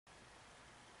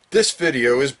This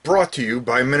video is brought to you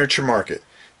by Miniature Market.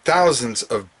 Thousands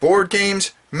of board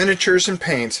games, miniatures, and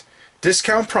paints,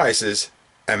 discount prices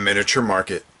at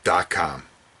miniaturemarket.com.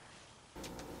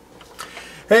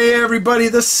 Hey everybody,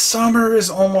 the summer is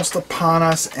almost upon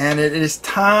us and it is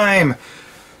time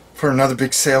for another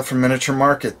big sale from Miniature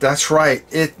Market. That's right,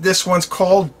 this one's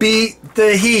called Beat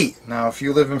the Heat. Now if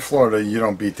you live in Florida, you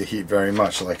don't beat the heat very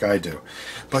much like I do.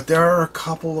 But there are a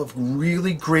couple of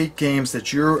really great games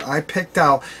that I picked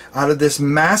out of this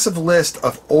massive list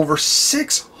of over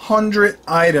 600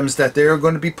 items that they're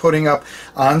going to be putting up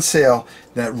on sale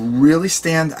that really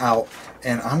stand out,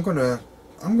 and I'm going to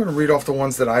read off the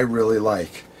ones that I really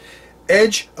like.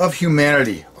 Edge of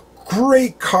Humanity.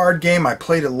 Great card game. I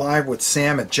played it live with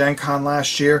Sam at Gen Con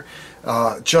last year.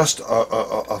 Just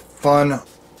a fun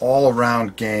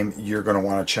all-around game you're going to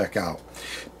want to check out.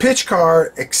 Pitch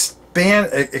Car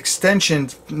Extension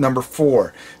number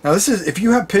 4. Now this is, if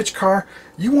you have Pitch Car,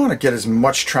 you want to get as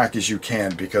much track as you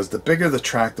can, because the bigger the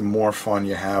track, the more fun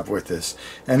you have with this.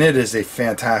 And it is a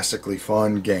fantastically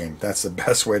fun game. That's the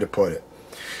best way to put it.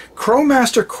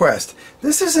 Crowmaster Quest.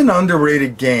 This is an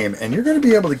underrated game, and you're going to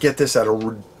be able to get this at a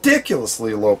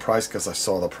ridiculously low price, because I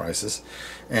saw the prices,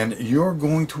 and you're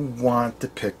going to want to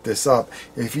pick this up.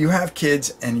 If you have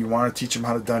kids and you want to teach them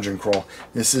how to dungeon crawl,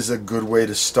 this is a good way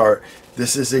to start.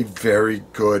 This is a very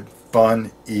good,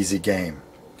 fun, easy game.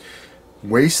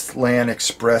 Wasteland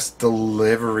Express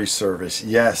Delivery Service.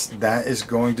 Yes, that is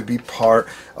going to be part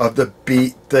of the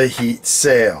Beat the Heat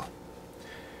sale.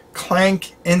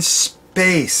 Clank in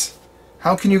Space.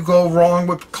 How can you go wrong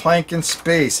with Clank in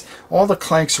Space? All the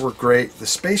Clanks were great. The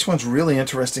Space one's really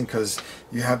interesting because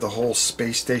you have the whole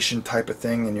space station type of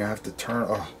thing, and you have to turn.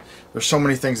 Oh, there's so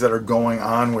many things that are going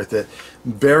on with it.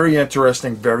 Very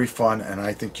interesting, very fun, and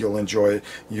I think you'll enjoy it.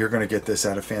 You're going to get this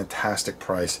at a fantastic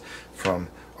price from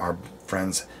our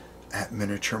friends at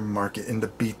Miniature Market in the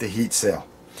Beat the Heat sale.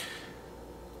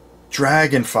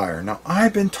 Dragonfire. Now,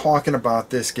 I've been talking about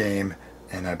this game,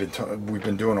 and we've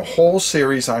been doing a whole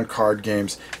series on card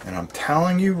games, and I'm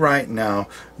telling you right now,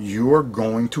 you are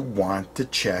going to want to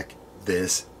check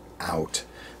this out.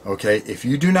 Okay, if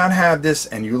you do not have this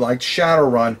and you like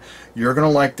Shadowrun, you're going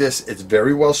to like this. It's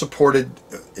very well supported.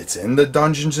 It's in the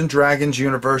Dungeons and Dragons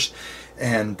universe,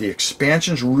 and the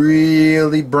expansions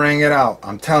really bring it out.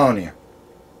 I'm telling you,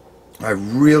 I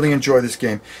really enjoy this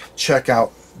game. Check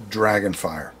out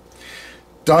Dragonfire.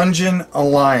 Dungeon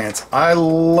Alliance. I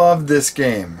love this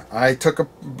game. I took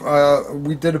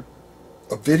we did a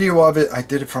video of it. I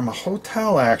did it from a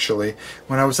hotel, actually,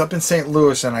 when I was up in St.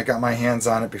 Louis, and I got my hands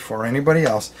on it before anybody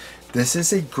else. This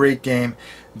is a great game.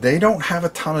 They don't have a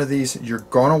ton of these. You're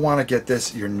going to want to get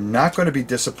this. You're not going to be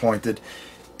disappointed.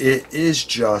 It is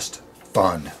just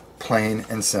fun, plain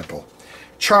and simple.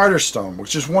 Charterstone,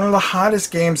 which is one of the hottest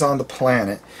games on the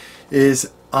planet,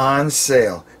 is on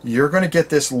sale. You're going to get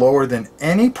this lower than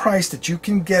any price that you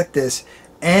can get this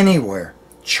anywhere.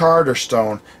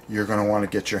 Charterstone, you're going to want to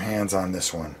get your hands on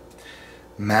this one.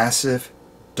 Massive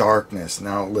Darkness.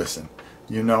 Now listen,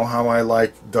 you know how I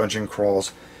like dungeon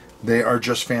crawls. They are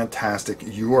just fantastic.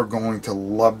 You are going to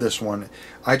love this one.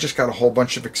 I just got a whole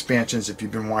bunch of expansions. If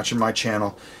you've been watching my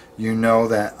channel, you know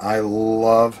that I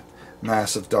love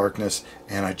Massive Darkness,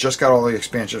 and I just got all the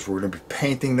expansions. We're going to be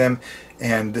painting them,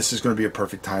 and this is going to be a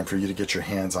perfect time for you to get your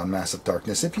hands on Massive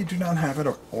Darkness if you do not have it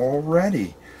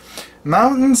already.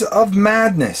 Mountains of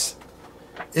Madness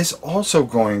is also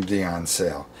going to be on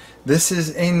sale. This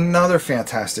is another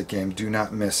fantastic game. Do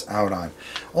not miss out on.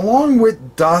 Along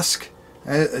with Dusk,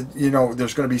 you know,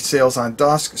 there's going to be sales on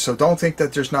Dusk, so don't think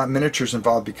that there's not miniatures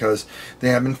involved, because they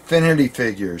have Infinity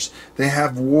figures, they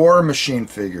have War Machine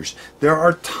figures. There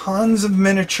are tons of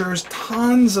miniatures,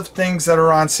 tons of things that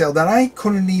are on sale that I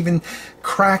couldn't even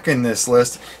crack in this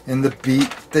list in the Beat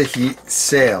the Heat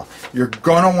sale. You're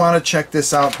going to want to check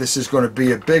this out. This is going to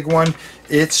be a big one.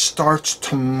 It starts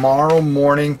tomorrow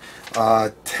morning,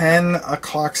 10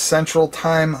 o'clock Central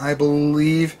Time, I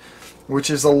believe, which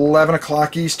is 11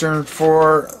 o'clock Eastern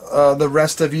for the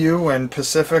rest of you, and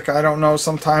Pacific, I don't know,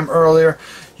 sometime earlier.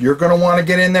 You're going to want to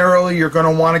get in there early. You're going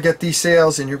to want to get these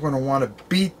sales, and you're going to want to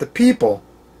beat the people,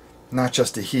 not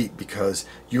just the heat, because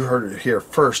you heard it here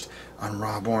first on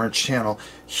Rob Orange channel.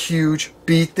 Huge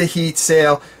Beat the Heat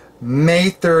sale, May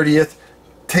 30th.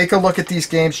 Take a look at these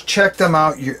games, check them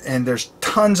out, and there's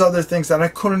tons of other things that I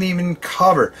couldn't even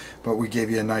cover, but we gave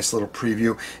you a nice little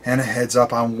preview and a heads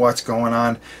up on what's going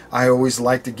on. I always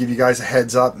like to give you guys a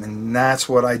heads up, and that's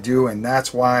what I do, and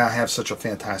that's why I have such a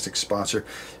fantastic sponsor,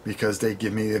 because they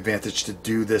give me the advantage to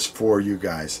do this for you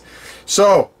guys.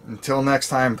 So until next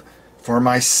time, for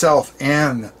myself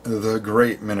and the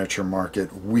great Miniature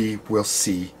Market, we will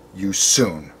see you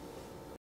soon.